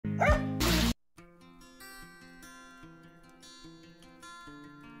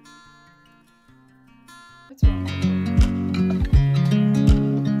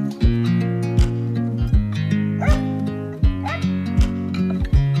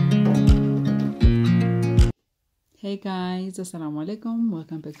Hey guys, assalamu alaikum,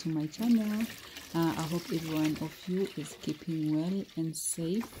 welcome back to my channel. I hope every one of you is keeping well and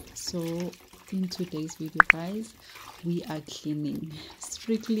safe. So in today's video guys, we are cleaning,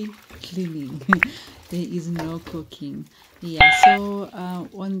 strictly cleaning. There is no cooking. So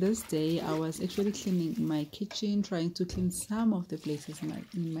on this day I was actually cleaning my kitchen, trying to clean some of the places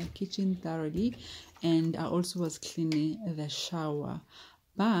in my kitchen thoroughly, and I also was cleaning the shower.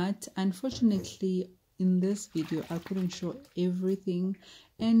 But unfortunately in this video I couldn't show everything,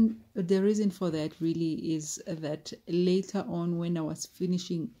 and the reason for that really is that later on when I was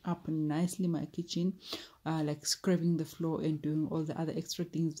finishing up nicely my kitchen, like scrubbing the floor and doing all the other extra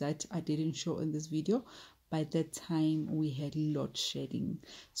things that I didn't show in this video, by that time we had load shedding.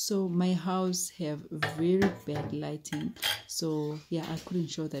 So my house have very bad lighting, so yeah, I couldn't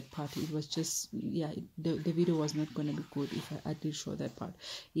show that part. It was just, yeah, the video was not gonna be good if I did show that part.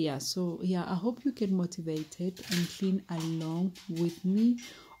 So I hope you get motivated and clean along with me,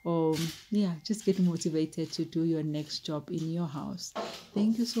 or just get motivated to do your next job in your house.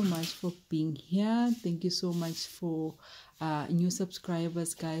 Thank you so much for being here. Thank you so much for new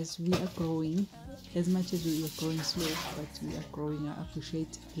subscribers, guys. We are growing, as much as we are growing slow, but we are growing. I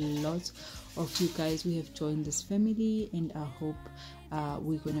appreciate a lot of you guys. We have joined this family, and I hope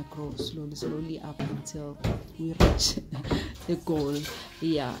we're gonna grow slowly up until we reach the goal.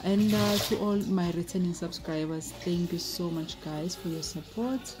 And to all my returning subscribers, thank you so much guys for your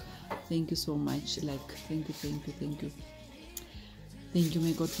support. Thank you so much. Thank you.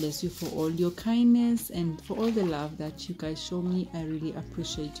 May God bless you for all your kindness and for all the love that you guys show me. I really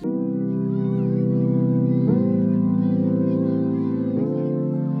appreciate you.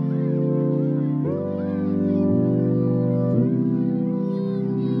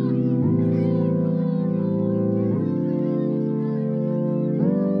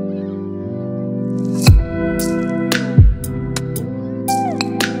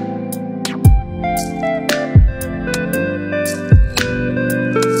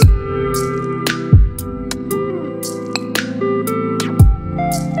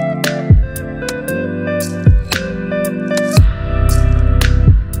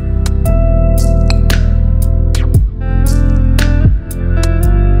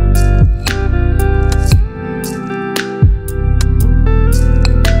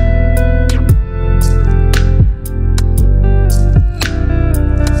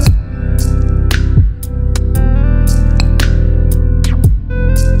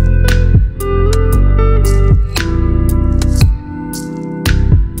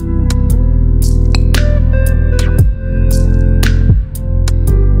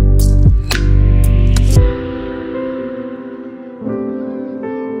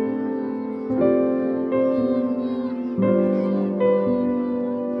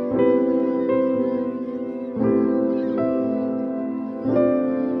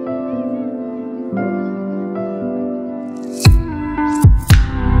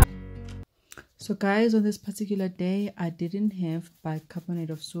 So guys, on this particular day I didn't have bicarbonate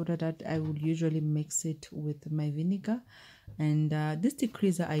of soda that I would usually mix it with my vinegar, and this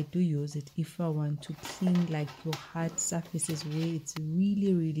degreaser I do use it if I want to clean like your hard surfaces where it's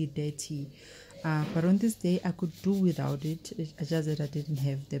really dirty. But on this day I could do without it. It's just that I didn't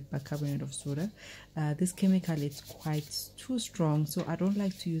have the bicarbonate of soda. This chemical is quite too strong, so I don't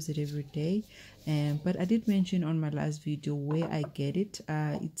like to use it every day. But I did mention on my last video where I get it.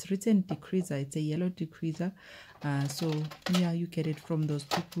 It's written degreaser. It's a yellow degreaser. So yeah, you get it from those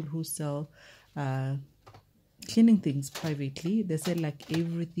people who sell cleaning things privately. They sell like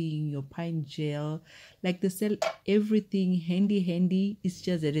everything, your pine gel, like they sell everything handy. It's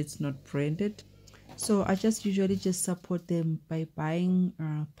just that it's not branded. So I just usually just support them by buying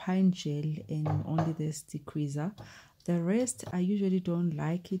pine gel and only this degreaser. The rest I usually don't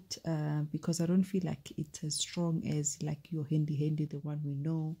like it because I don't feel like it's as strong as like your handy, the one we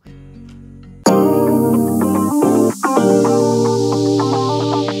know.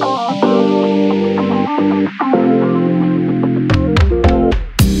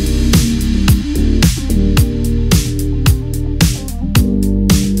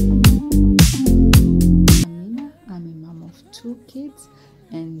 I'm a mom of 2 kids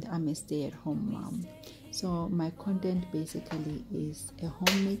and I'm a stay-at-home mom. So my content basically is a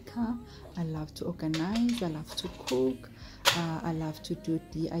homemaker. I love to organize, I love to cook, I love to do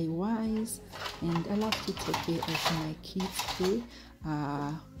DIYs, and I love to take care of my kids too.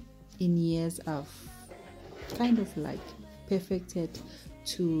 In years I've kind of like perfected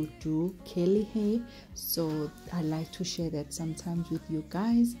to do curly hair, so I like to share that sometimes with you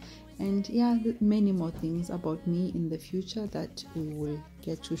guys. and yeah, many more things about me in the future that we will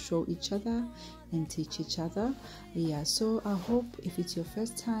get to show each other and teach each other. Yeah, so I hope if it's your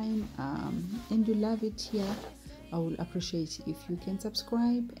first time and you love it here, I will appreciate if you can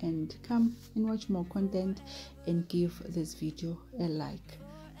subscribe and come and watch more content and give this video a like.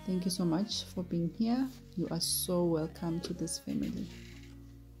 Thank you so much for being here. You are so welcome to this family.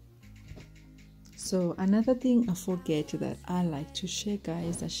 So another thing I forget that I like to share,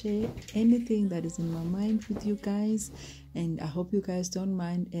 guys, I share anything that is in my mind with you guys, and I hope you guys don't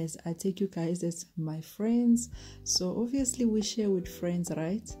mind as I take you guys as my friends. So obviously we share with friends,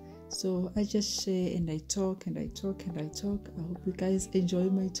 right? So I just share and I talk and I talk and I talk. I hope you guys enjoy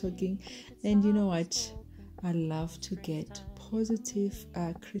my talking. And you know what, I love to get positive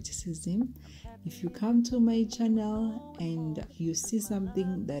criticism. If you come to my channel and you see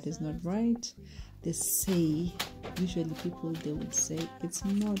something that is not right, they say, usually people, they would say, it's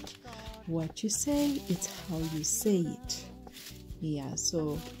not what you say, it's how you say it.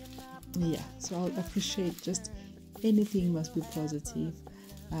 So I'll appreciate just anything must be positive.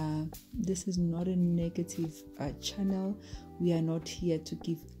 This is not a negative channel. We are not here to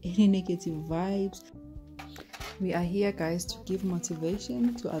give any negative vibes. We are here, guys, to give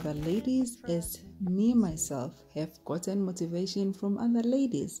motivation to other ladies, as me myself have gotten motivation from other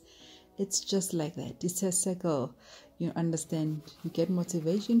ladies. It's just like that. It's a circle. You understand? You get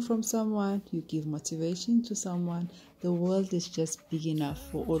motivation from someone, you give motivation to someone. The world is just big enough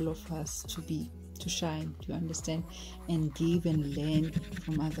for all of us to shine. Do you understand? And give and learn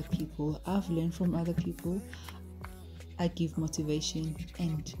from other people. I've learned from other people. I give motivation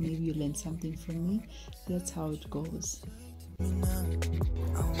and maybe you learn something from me. That's how it goes. I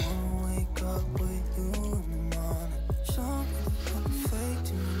wanna wake up with you in the morning. Show me the fake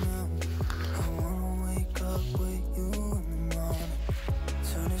to me now. I wanna wake up with you in the morning.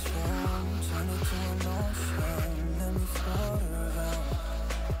 Turn this room, turn it to an ocean. Let me float around.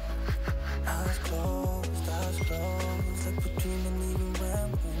 Eyes closed, like we're dreaming even when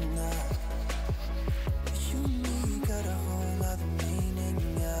we're not. You and me got a whole other meaning,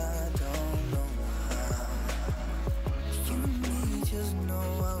 I don't know how. You and me just know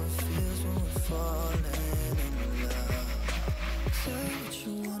how it feels when we're falling in love. Say what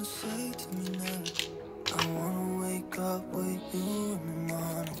you wanna say to me now. I wanna wake up with you in the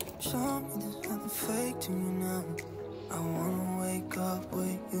morning. Show me there's nothing fake to me now. I wanna wake up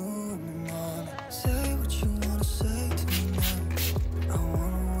with you in the morning. Say what you wanna say to me now. I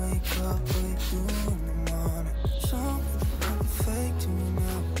wanna wake up with you in the morning. Show me there's nothing fake to me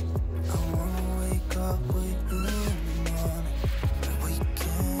now. I wanna wake up with you in the morning. We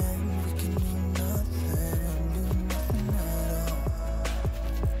can do nothing at all.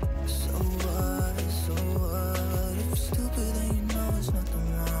 So what, if you're stupid then you know it's nothing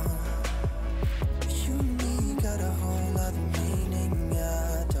wrong. You and me got a whole other meaning,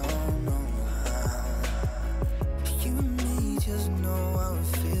 I don't know how. You and me just know how it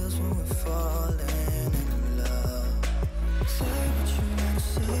feels when we're falling in love. Say what you wanna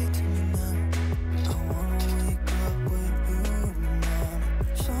say to me now. I wanna wake up with you in the morning.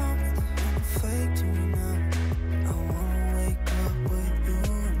 Show me there's nothing fake to me now. I wanna wake up with you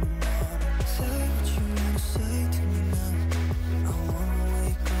in the morning. Say what you wanna say to me now. I wanna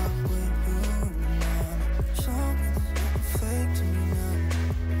wake up with you in the morning. Show me there's nothing fake to me now.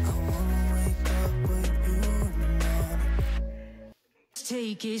 I wanna wake up with you in the morning.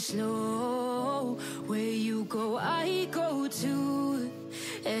 Take it slow, where you go, I go too.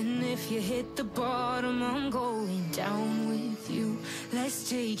 And if you hit the bottom, I'm going down with you. Let's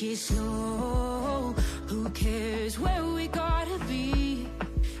take it slow, who cares where we gotta be,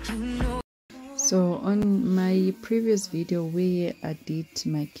 you know. So on my previous video where I did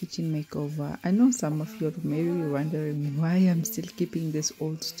my kitchen makeover, I know some of you may be wondering why I'm still keeping this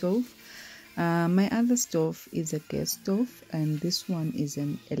old stove. My other stove is a gas stove and this one is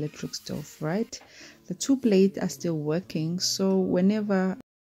an electric stove, right? The two blades are still working, so whenever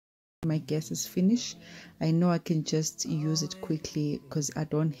my gas is finished, I know I can just use it quickly because I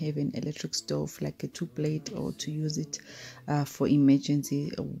don't have an electric stove like a two plate or to use it for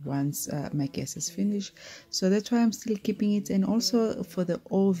emergency once my gas is finished. So that's why I'm still keeping it. And also for the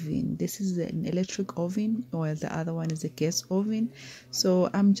oven, this is an electric oven while the other one is a gas oven, so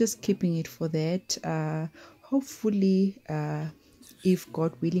I'm just keeping it for that. Hopefully if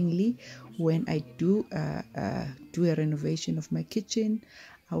God willingly, when I do a renovation of my kitchen,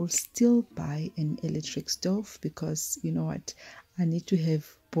 I will still buy an electric stove, because you know what, I need to have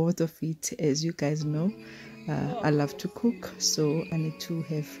both of it. As you guys know, I love to cook, so I need to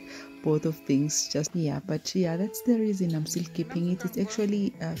have both of things. Just yeah, but yeah, that's the reason I'm still keeping it. It's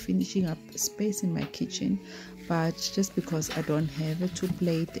actually finishing up space in my kitchen, but just because I don't have a two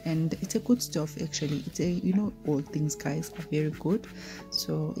plate, and it's a good stove actually. It's a, you know, all things guys are very good,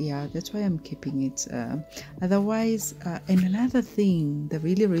 so yeah, that's why I'm keeping it. Otherwise, and another thing, the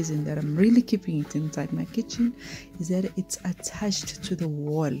really reason that I'm really keeping it inside my kitchen is that it's attached to the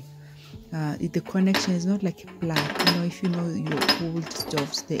wall. The connection is not like a plug. You know, if you know your old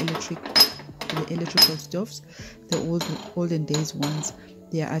stoves, the electrical stoves, the olden days ones,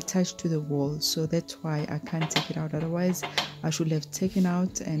 they are attached to the wall, so that's why I can't take it out. Otherwise I should have taken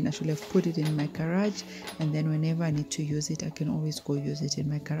out and I should have put it in my garage, and then whenever I need to use it I can always go use it in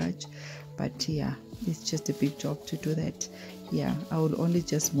my garage. But yeah, it's just a big job to do that. Yeah, I will only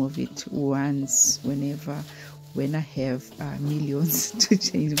just move it once when I have millions to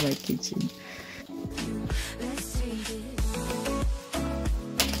change my kitchen. Let's take it.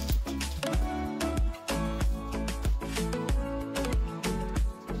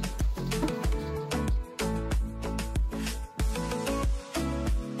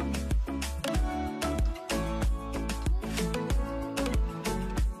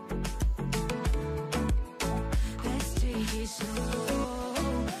 Let's take it slow.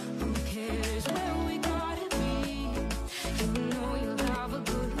 Who cares where we gotta be? You know you'll have a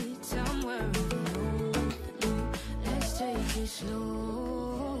good time wherever you. Let's take it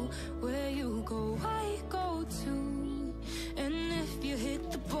slow. Where you go, I go too. And if you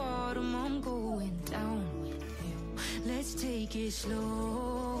hit the bottom, I'm going down with you. Let's take it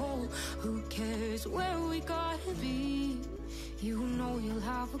slow. Who cares where we gotta be? You know you'll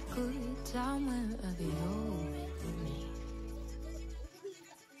have a good time wherever you're with me.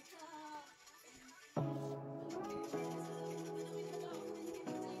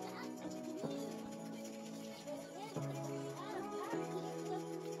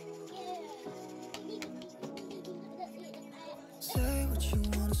 Say what you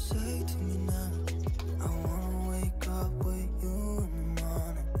wanna say to me now. I wanna wake up with you in the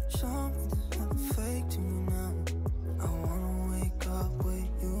morning. Show me there's nothing fake to me now. I wanna wake up with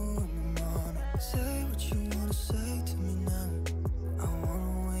you in the morning. Say what you wanna say to me now. I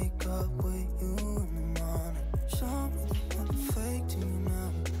wanna wake up with you in the morning. Show me there's nothing fake to me now.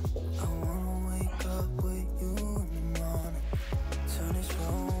 I wanna wake up with you in the morning. Turn this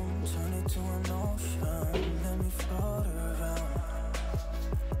room, turn it to an ocean. Let me float around.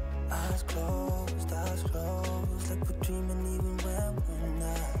 Eyes closed, like we're dreaming even when we're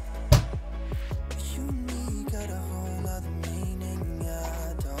not. You and me got a whole other meaning,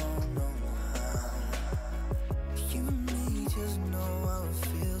 I don't know how. You and me just know how it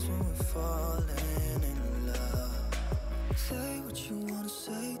feels when we're falling in love. Say what you wanna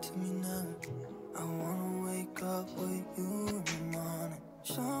say to me now. I wanna wake up with you in the morning.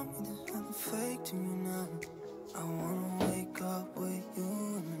 Show me there's nothing fake to me now. I wanna wake up with you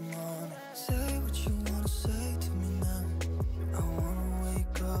in the morning. Say what you wanna say to me now. I wanna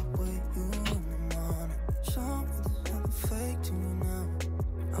wake up with you in the morning. Show me there's nothing fake to me now.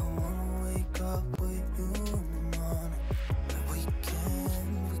 I wanna wake up with you in the morning. We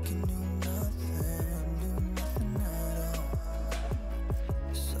can do nothing at all.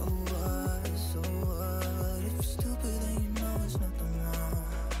 So what, if you're stupid then you know it's nothing wrong.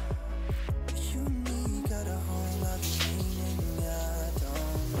 You and me got a whole lot of meaning, I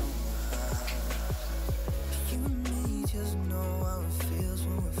don't know how. You and me just know how it feels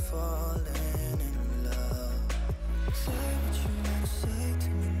when we're falling in love. Say what you wanna say to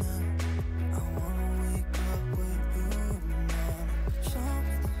me now. I wanna wake up with you in the morning. Show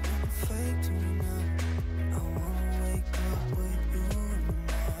me there's nothing fake to me now. I wanna wake up with you in the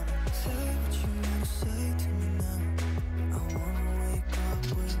morning. Say what you wanna say to me now. I wanna wake up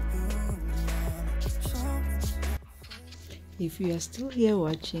with you in the morning. Show me there's If you are still here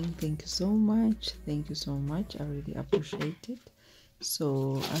watching, thank you so much. Thank you so much. I really appreciate it.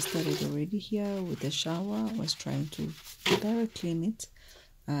 So I started already here with the shower. I was trying to thorough clean it.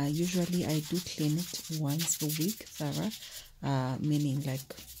 Usually I do clean it once a week, thorough, meaning like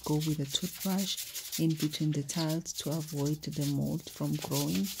go with a toothbrush in between the tiles to avoid the mold from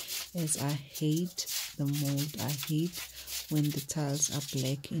growing, as I hate the mold. I hate when the tiles are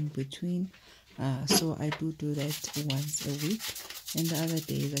black in between. So I do that once a week, and the other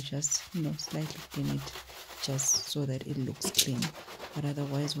days I just, you know, slightly clean it just so that it looks clean. But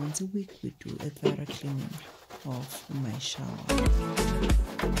otherwise once a week we do a thorough cleaning of my shower.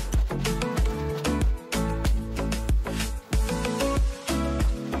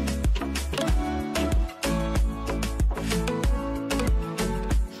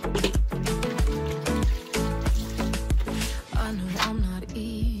 I know I'm not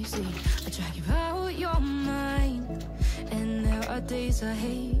easy. times I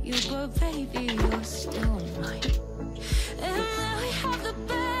hate you, but baby, you're still mine. And now we have the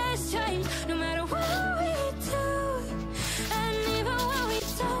best times, no matter what we do. And even when we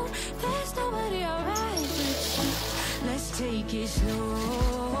don't, there's nobody alright with you. Let's take it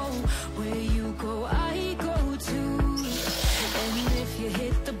slow. Where you go, I go too. And if you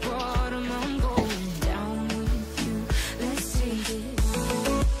hit the bottom, I'm going down with you. Let's take it.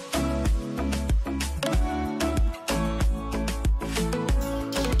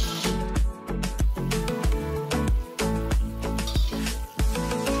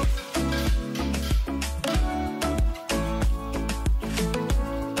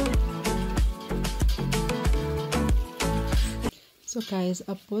 So guys,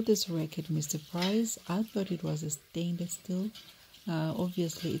 I bought this rack at Mr. Price. I thought it was a stainless steel.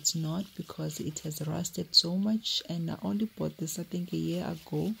 Obviously it's not, because it has rusted so much, and I only bought this I think a year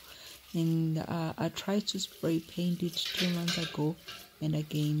ago, and I tried to spray paint it 2 months ago, and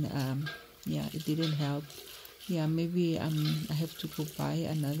again yeah, it didn't help. Yeah, maybe I have to go buy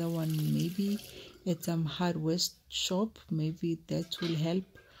another one, maybe at some hardware shop. Maybe that will help,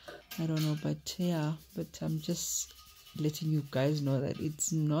 I don't know. But yeah, but I'm just letting you guys know that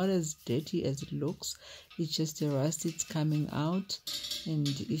it's not as dirty as it looks. It's just the rust, it's coming out. And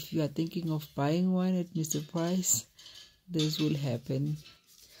if you are thinking of buying one at Mr. Price, this will happen.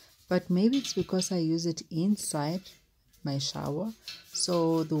 But maybe it's because I use it inside my shower,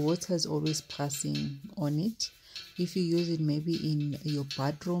 so the water is always passing on it. If you use it maybe in your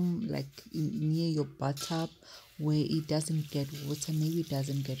bathroom, like near your bathtub, where it doesn't get water, maybe it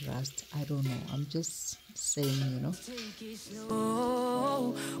doesn't get rust. I don't know, I'm just saying, you know. Take it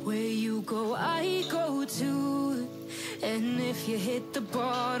slow. Where you go, I go too. And if you hit the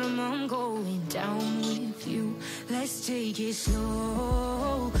bottom, I'm going down with you. Let's take it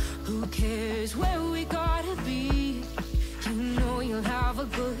slow. Who cares where we gotta be? You know you'll have a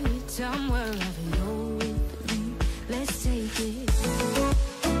good time wherever you're with me. Let's take it.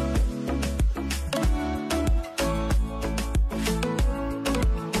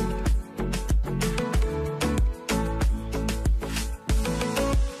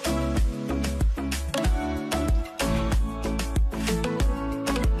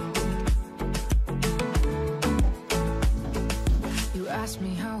 Ask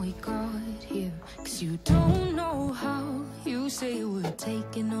me how we got here, 'cause you don't know how. You say we're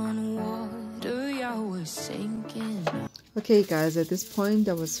taking on water, yeah, we're sinking. Okay guys, at this point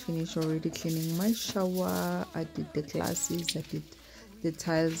I was finished already cleaning my shower. I did the glasses, I did the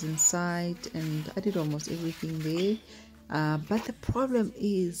tiles inside, and I did almost everything there. But the problem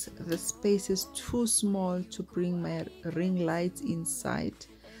is the space is too small to bring my ring lights inside.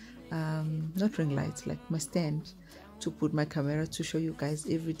 Not ring lights, like my stand to put my camera to show you guys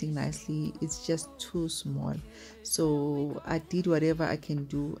everything nicely. It's just too small, so I did whatever I can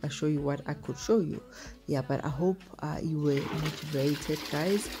do. I show you what I could show you. Yeah, but I hope you were motivated,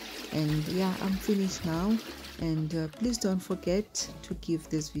 guys. And yeah, I'm finished now. And please don't forget to give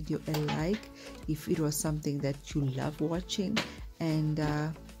this video a like if it was something that you love watching. And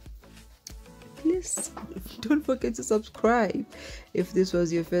please don't forget to subscribe if this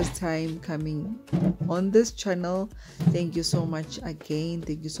was your first time coming on this channel. Thank you so much again.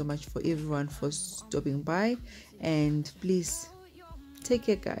 Thank you so much for everyone for stopping by, and please take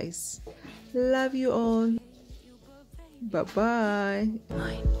care, guys. Love you all. Bye bye.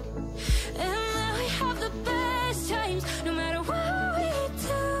 And we have the best times, no matter what we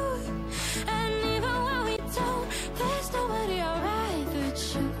do. And even when we don't, there's nobody alright to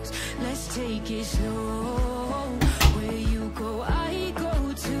choose. Let's take it slow. Where you go, I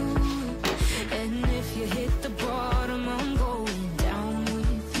go too. And if you hit the bottom, I'm going down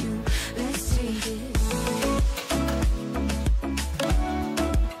with you. Let's take it.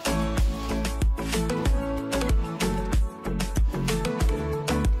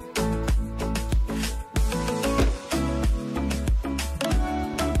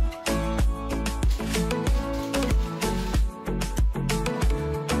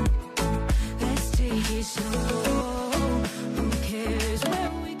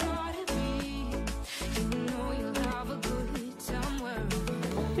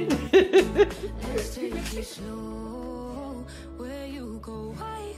 Let's take it slow.